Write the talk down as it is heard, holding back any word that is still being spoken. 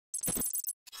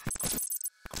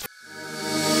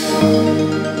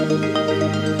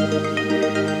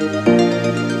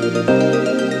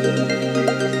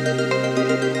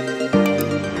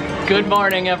Good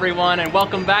morning, everyone, and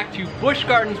welcome back to Busch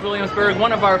Gardens Williamsburg,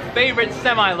 one of our favorite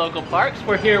semi-local parks.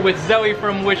 We're here with Zoe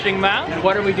from Wishing Mouth. And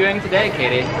what are we doing today,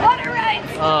 Katie? Water rides!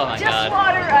 Oh my God. Just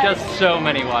water rides. Just so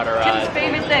many water rides. His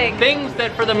favorite thing. Things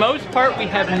that for the most part we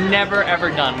have never ever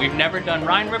done. We've never done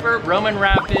Rhine River, Roman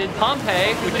Rapids,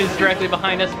 Pompeii, which is directly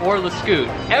behind us, or Scoot.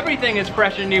 Everything is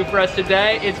fresh and new for us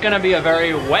today. It's gonna be a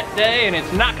very wet day, and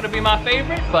it's not gonna be my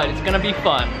favorite, but it's gonna be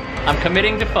fun. I'm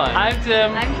committing to fun. I'm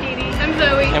Tim. I'm Katie. I'm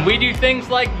Zoe. And we do things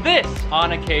like this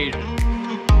on occasion.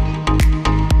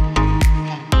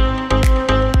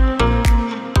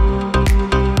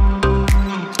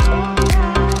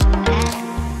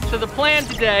 So the plan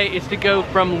today is to go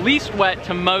from least wet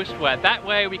to most wet. That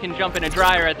way we can jump in a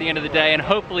dryer at the end of the day and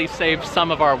hopefully save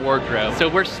some of our wardrobe. So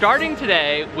we're starting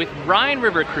today with Rhine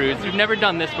River Cruise. We've never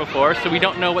done this before, so we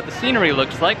don't know what the scenery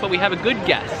looks like, but we have a good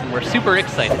guess and we're super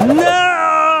excited. No!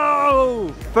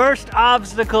 First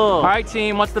obstacle. All right,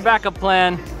 team, what's the backup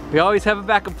plan? We always have a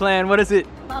backup plan. What is it?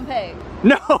 Pompeii.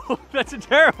 No, that's a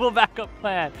terrible backup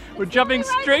plan. We're jumping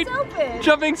straight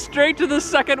to the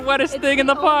second wettest thing in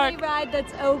the park. It's the only ride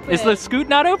that's open. Is the Scoot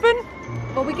not open?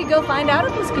 Well, we could go find out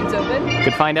if the Scoot's open.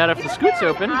 Could find out if the Scoot's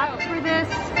open. App for this?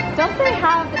 Don't they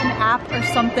have an app or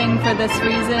something for this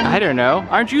reason? I don't know.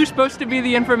 Aren't you supposed to be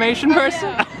the information person?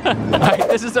 Yeah. All right,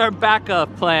 this is our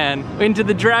backup plan. Into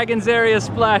the Dragons area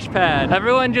splash pad.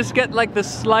 Everyone just get like the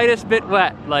slightest bit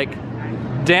wet, like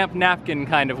damp napkin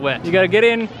kind of wet. You gotta get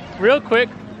in real quick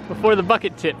before the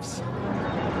bucket tips.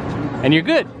 And you're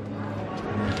good.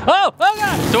 Oh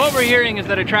God! So what we're hearing is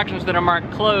that attractions that are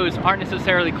marked closed aren't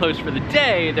necessarily closed for the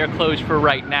day, they're closed for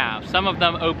right now. Some of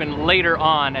them open later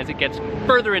on as it gets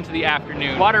further into the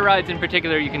afternoon. Water rides in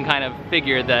particular, you can kind of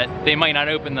figure that they might not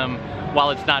open them while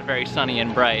it's not very sunny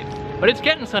and bright. But it's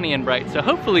getting sunny and bright, so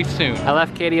hopefully soon. I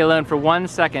left Katie alone for 1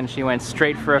 second. She went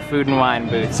straight for a food and wine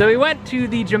booth. So we went to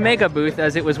the Jamaica booth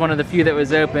as it was one of the few that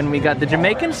was open. We got the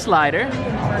Jamaican slider,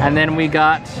 and then we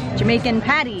got Jamaican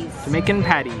patties. Jamaican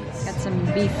patties. Got some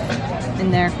beef in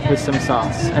there. With some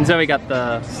sauce. And Zoe got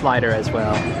the slider as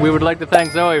well. We would like to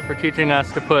thank Zoe for teaching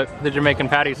us to put the Jamaican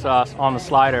patty sauce on the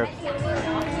slider.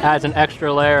 Adds an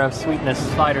extra layer of sweetness. The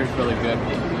slider's really good,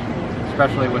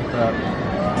 especially with the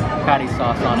patty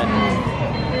sauce on it.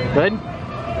 Good?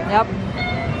 Yep.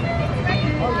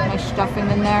 Nice stuffing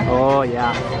in there. Oh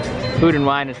yeah. Food and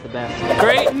wine is the best.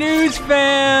 Great news,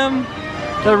 fam!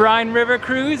 The Rhine River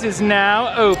Cruise is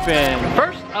now open.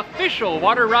 First official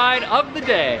water ride of the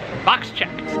day. Box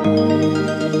checked.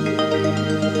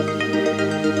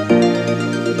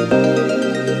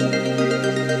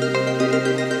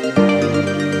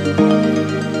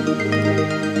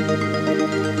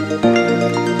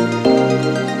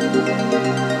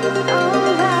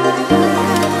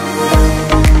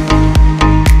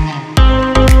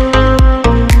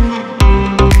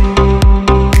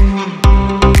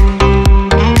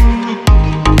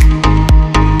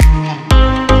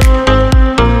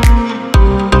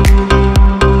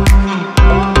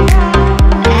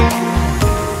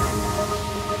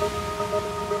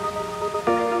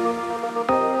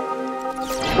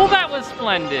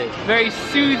 Splendid. Very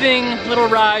soothing little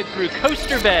ride through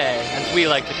Coaster Bay, as we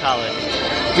like to call it.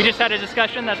 We just had a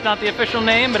discussion, that's not the official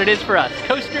name, but it is for us.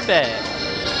 Coaster Bay.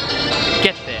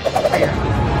 Get there.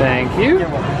 Thank you.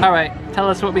 All right, tell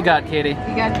us what we got, Katie.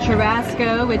 We got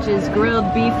churrasco, which is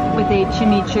grilled beef with a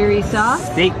chimichurri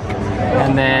sauce. Steak.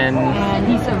 And then... And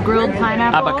piece of grilled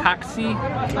pineapple. Abacaxi.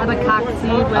 With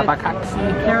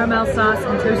caramel sauce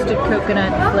and toasted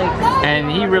coconut flakes.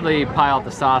 And he really piled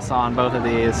the sauce on both of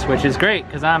these, which is great,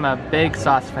 because I'm a big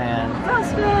sauce fan.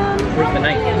 Sauce fan. Where's the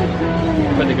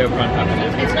knife? Put the GoPro on top of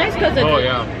it. It's nice because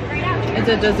it's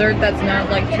a dessert that's not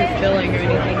like too filling or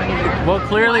anything either. Well,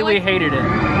 clearly we hated it.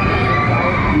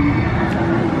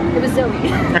 It was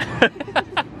Zoe.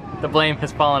 The blame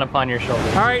has fallen upon your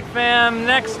shoulders. All right, fam,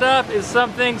 next up is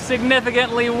something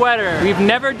significantly wetter. We've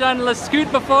never done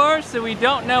Scoot before, so we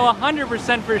don't know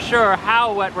 100% for sure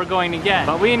how wet we're going to get.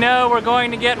 But we know we're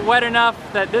going to get wet enough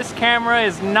that this camera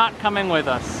is not coming with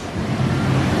us.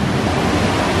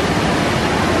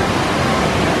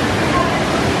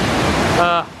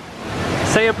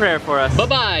 Say a prayer for us.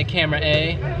 Bye-bye, camera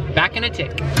A. Back in a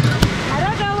tick. I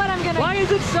don't know what I'm gonna... Why is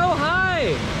it so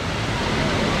high?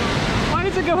 Why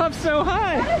does it go up so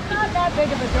high? It's not that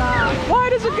big of a drop. Why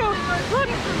does it go? Look!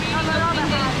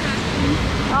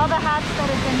 All the hats that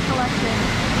have been collected.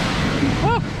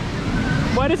 Oh.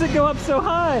 Why does it go up so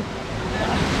high?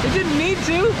 It didn't need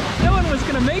to. No one was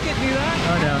gonna make it do that.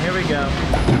 Oh no, here we go.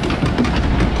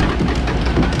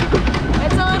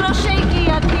 It's a little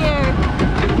shaky up here.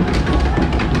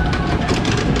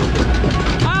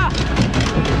 Ah!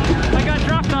 I got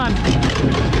dropped on.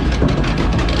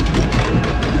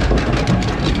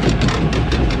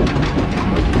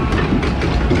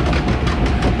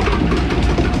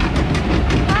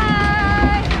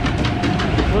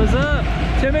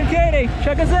 Hey,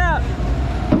 check us out.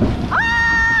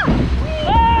 Ah!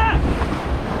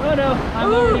 Oh no,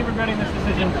 I'm already regretting this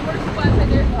decision.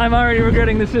 I'm already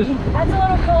regretting this decision. That's a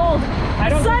little cold. I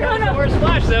don't think that's the worst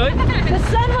splash though. The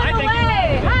sun went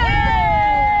away. Hey!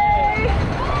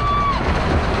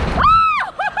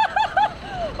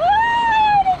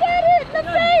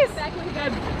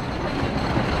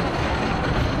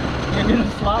 You're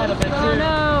gonna slide a bit too. Oh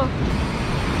no.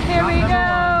 Here we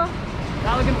go.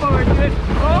 Not looking forward to it.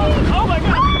 Oh, oh my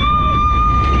god.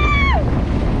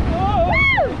 Oh,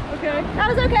 okay. That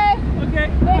was okay. Okay.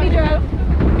 Baby drove.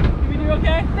 Did we do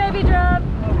okay? Baby drove.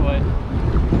 Oh boy.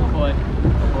 Oh boy.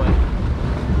 Oh boy.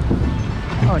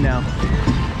 Oh no.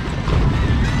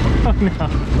 Oh no.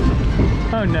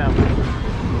 Oh no.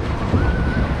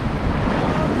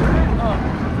 Oh.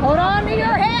 Hold on to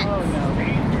your hits. Oh no.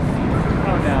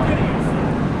 Oh no.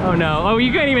 Oh no. Oh,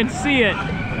 you can't even see it.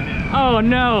 Oh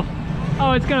no.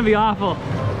 Oh, it's gonna be awful.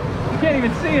 You can't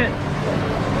even see it.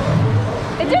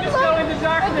 It didn't just go into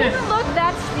darkness. It didn't look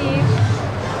that steep.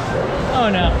 Oh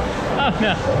no. Oh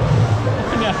no.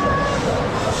 Oh no.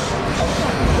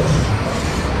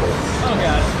 Oh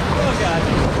god. Oh god.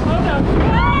 Oh no.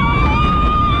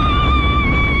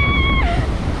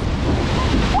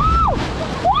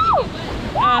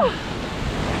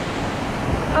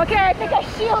 Okay, I think I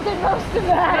shielded most of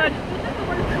that.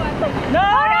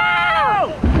 No!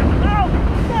 No!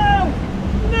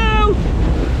 No!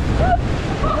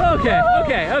 Okay,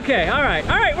 okay, okay, alright,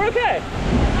 we're okay.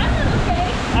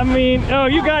 I mean, oh,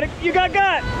 you got it, you got.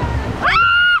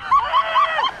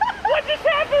 What just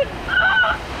happened?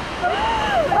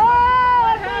 Oh,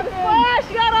 a big splash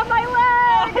got on my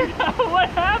leg. Oh, no, what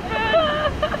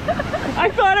happened? I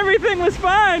thought everything was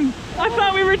fine. I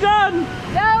thought we were done.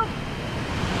 Nope.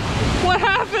 What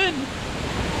happened?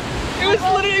 It was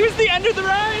literally, it was the end of the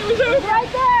ride. It was over. Right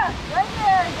there. Right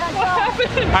there. What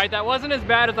happened? All right, that wasn't as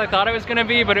bad as I thought it was gonna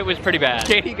be, but it was pretty bad.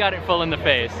 Katie got it full in the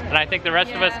face, and I think the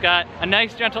rest of us got a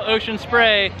nice gentle ocean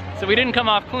spray, so we didn't come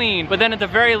off clean. But then at the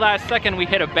very last second, we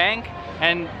hit a bank,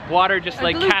 and water just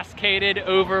like cascaded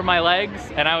over my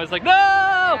legs, and I was like, no!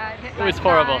 Yeah, it was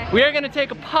horrible. We are gonna take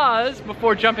a pause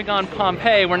before jumping on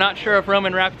Pompeii. We're not sure if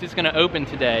Roman Rapids is gonna open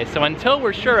today, so until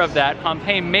we're sure of that,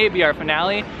 Pompeii may be our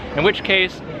finale, in which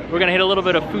case, we're gonna hit a little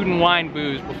bit of food and wine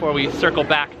booze before we circle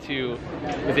back to,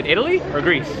 is it Italy or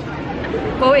Greece?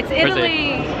 Well, it's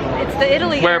Italy. It's the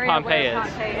Italy where area Pompeii where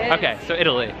Pompeii is. Okay, so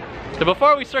Italy. So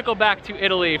before we circle back to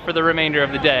Italy for the remainder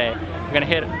of the day, we're gonna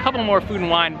hit a couple more food and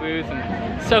wine booths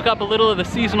and soak up a little of the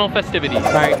seasonal festivities.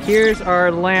 All right, here's our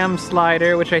lamb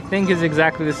slider, which I think is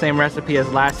exactly the same recipe as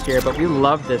last year, but we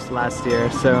loved this last year,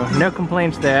 so no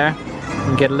complaints there.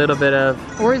 And get a little bit of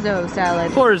orzo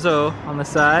salad. Orzo on the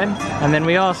side. And then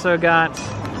we also got,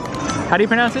 how do you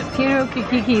pronounce it?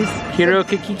 Hirokikikis.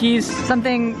 Hirokikikis?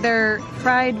 Something, they're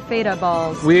fried feta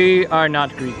balls. We are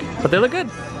not Greek, but they look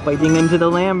good. Biting into the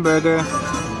lamb burger.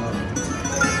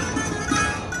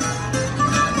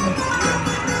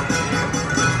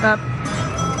 Up.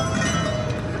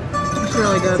 It's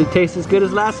really good. Does it taste as good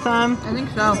as last time? I think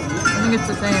so. I think it's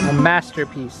the same. A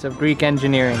masterpiece of Greek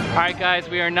engineering. All right guys,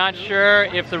 we are not sure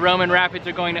if the Roman Rapids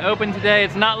are going to open today.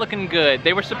 It's not looking good.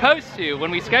 They were supposed to.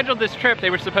 When we scheduled this trip, they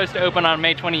were supposed to open on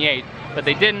May 28th, but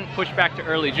they didn't, push back to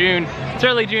early June. It's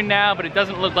early June now, but it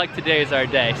doesn't look like today is our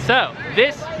day. So,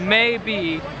 this may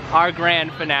be our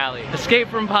grand finale. Escape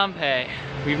from Pompeii.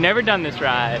 We've never done this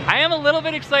ride. I am a little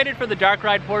bit excited for the dark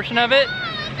ride portion of it.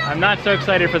 I'm not so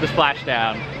excited for the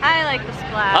splashdown. I like the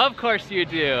splash. Of course you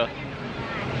do.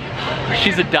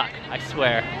 She's a duck, I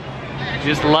swear. She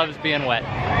just loves being wet.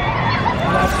 Let's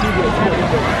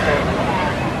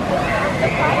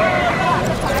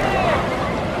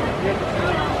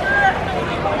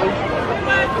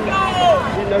go!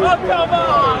 Oh, come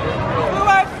on!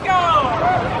 Let's go!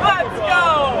 Let's go!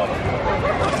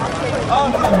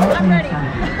 I'm ready.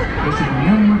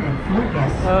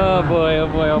 Oh boy, oh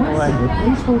boy, oh boy.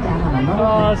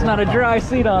 Oh, it's not a dry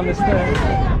seat on this thing.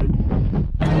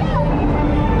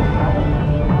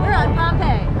 We're on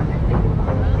Pompeii.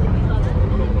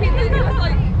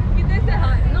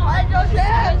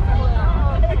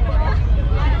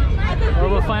 Well,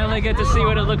 we'll finally get to see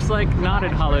what it looks like not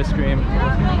at Hollow Stream.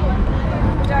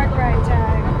 Dark ride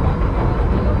tag.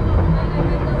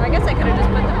 I guess I could have just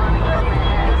put them on.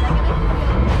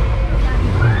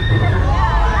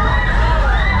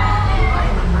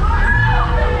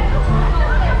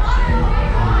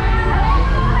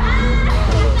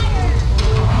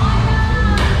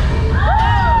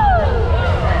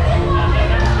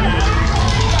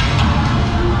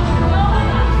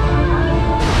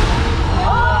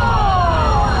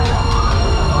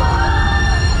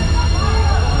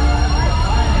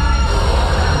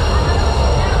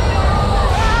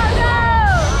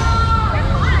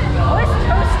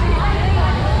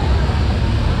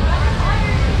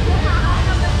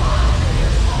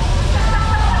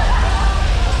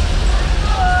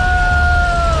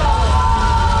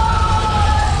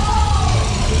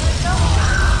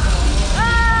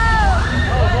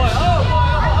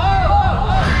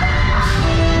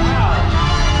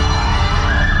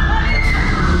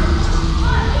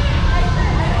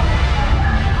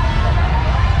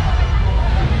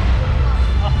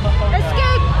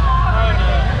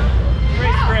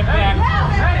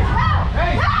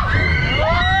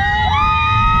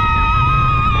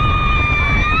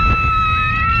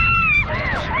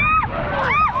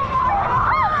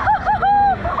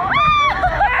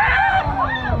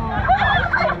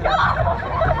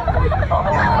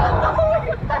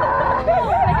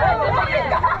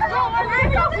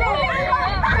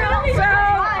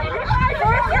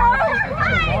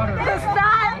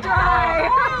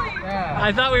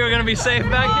 I thought we were gonna be safe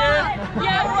back here.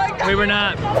 Yeah, We were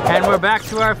not. And we're back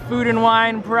to our food and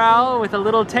wine prowl with a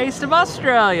little taste of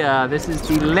Australia. This is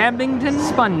the Lambington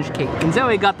sponge cake. And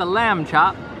Zoe got the lamb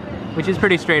chop, which is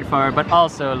pretty straightforward, but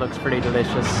also looks pretty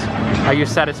delicious. Are you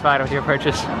satisfied with your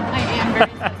purchase? I am very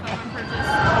satisfied with my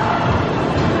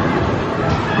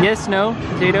purchase. Yes, no,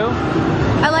 potato?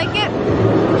 I like it.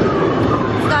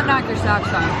 It's not knock your socks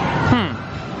off.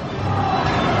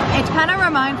 It kind of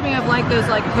reminds me of like those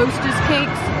like Hostess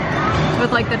cakes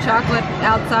with like the chocolate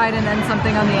outside and then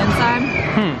something on the inside.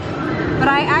 But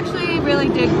I actually really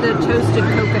dig the toasted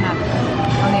coconut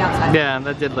on the outside. Yeah,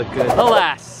 that did look good.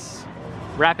 Alas,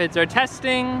 rapids are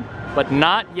testing, but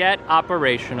not yet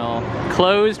operational.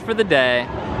 Closed for the day.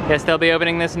 Yes, they'll be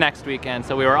opening this next weekend,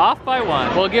 so we were off by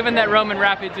one. Well, given that Roman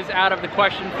Rapids is out of the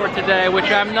question for today, which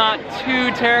I'm not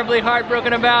too terribly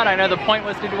heartbroken about. I know the point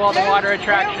was to do all the water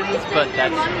attractions, but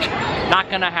that's not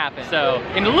gonna happen. So,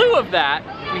 in lieu of that,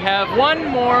 we have one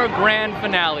more grand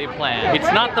finale planned.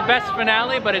 It's not the best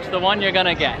finale, but it's the one you're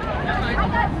gonna get.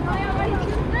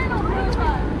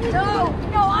 No,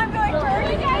 I'm going first.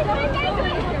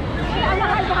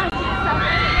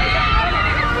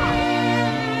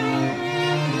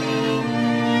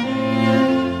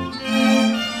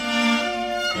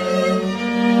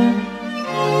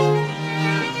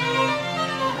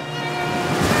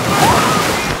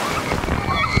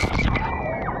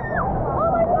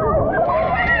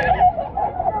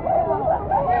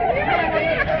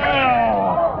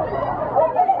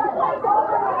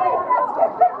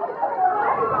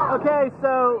 Okay,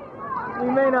 so we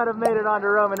may not have made it onto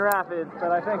Roman Rapids,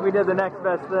 but I think we did the next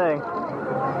best thing.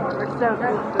 We're so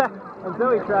good. And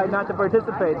Zoe tried not to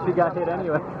participate. She got hit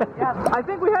anyway. I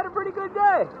think we had a pretty good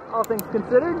day, all things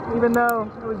considered, even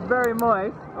though it was very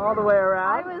moist all the way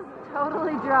around. I was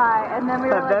totally dry, and then we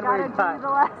were like, gotta do the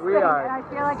last thing, and I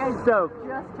feel like I soaked.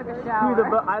 just took a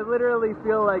shower. I literally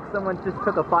feel like someone just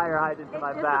took a fire hydrant to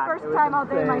my back. It's the first time all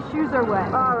day my shoes are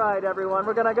wet. All right, everyone,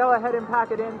 we're gonna go ahead and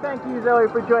pack it in. Thank you, Zoe,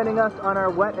 for joining us on our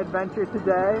wet adventure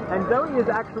today. And Zoe is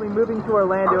actually moving to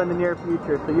Orlando in the near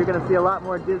future, so you're gonna see a lot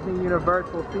more Disney,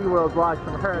 Universal, SeaWorld vlogs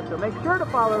from her. So make sure to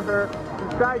follow her,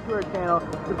 subscribe to her channel,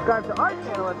 subscribe to our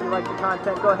channel if you like the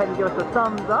content. Go ahead and give us a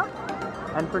thumbs up.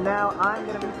 And for now, I'm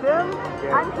going to be Tim.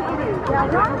 I'm Katie.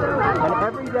 And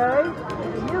every day,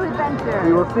 New adventure.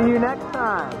 we will see you next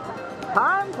time.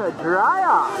 Time to dry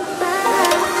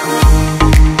off.